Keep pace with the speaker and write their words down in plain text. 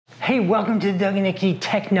Hey, welcome to the Doug and Nikki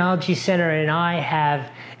Technology Center, and I have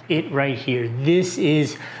it right here. This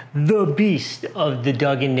is the beast of the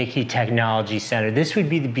Doug and Nikki Technology Center. This would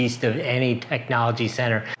be the beast of any technology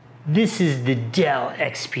center. This is the Dell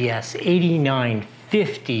XPS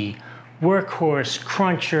 8950 workhorse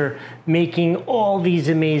cruncher, making all these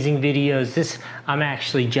amazing videos. I'm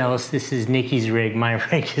actually jealous. This is Nikki's rig. My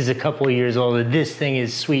rig is a couple of years older. This thing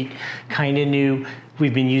is sweet, kind of new.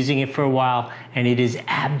 We've been using it for a while, and it is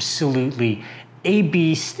absolutely a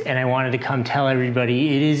beast, and I wanted to come tell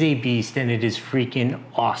everybody it is a beast and it is freaking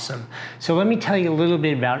awesome. So let me tell you a little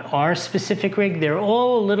bit about our specific rig. They're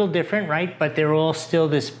all a little different, right? But they're all still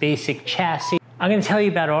this basic chassis. I'm going to tell you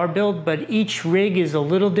about our build, but each rig is a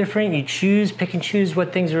little different. You pick and choose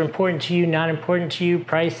what things are important to you, not important to you,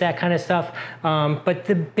 price, that kind of stuff. But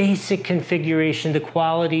the basic configuration, the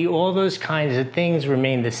quality, all those kinds of things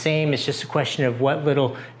remain the same. It's just a question of what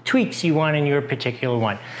little tweaks you want in your particular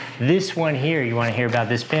one. This one here, you want to hear about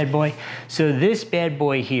this bad boy? So this bad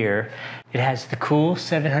boy here, it has the cool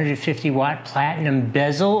 750 watt platinum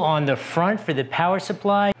bezel on the front for the power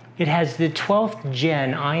supply. It has the 12th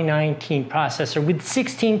gen i19 processor with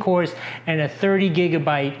 16 cores and a 30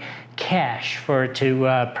 gigabyte cache for it to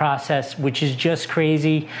process, which is just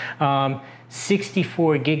crazy.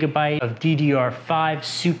 64 gigabyte of DDR5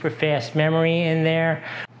 super fast memory in there.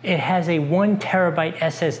 It has a 1 terabyte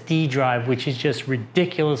SSD drive, which is just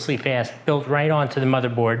ridiculously fast, built right onto the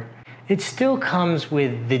motherboard. It still comes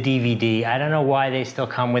with the DVD. I don't know why they still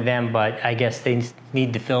come with them, but I guess they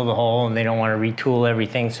need to fill the hole and they don't want to retool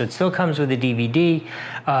everything. So it still comes with a DVD.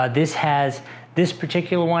 This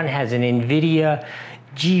particular one has an NVIDIA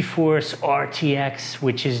GeForce RTX,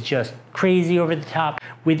 which is just crazy over the top,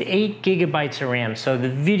 with 8 gigabytes of RAM. So the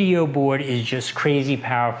video board is just crazy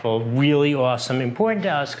powerful, really awesome, important to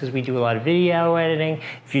us because we do a lot of video editing.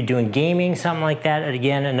 If you're doing gaming, something like that,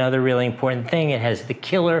 again, another really important thing, it has the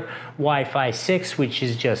killer Wi-Fi 6, which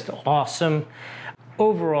is just awesome.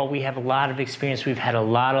 Overall, we have a lot of experience. We've had a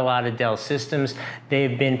lot of Dell systems.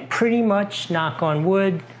 They've been pretty much, knock on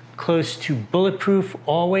wood, close to bulletproof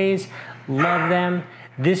always. Love them.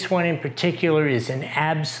 This one in particular is an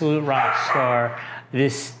absolute rock star.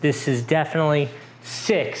 This is definitely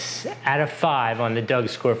 6 out of 5 on the Doug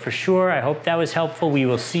score for sure. I hope that was helpful. We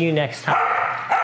will see you next time.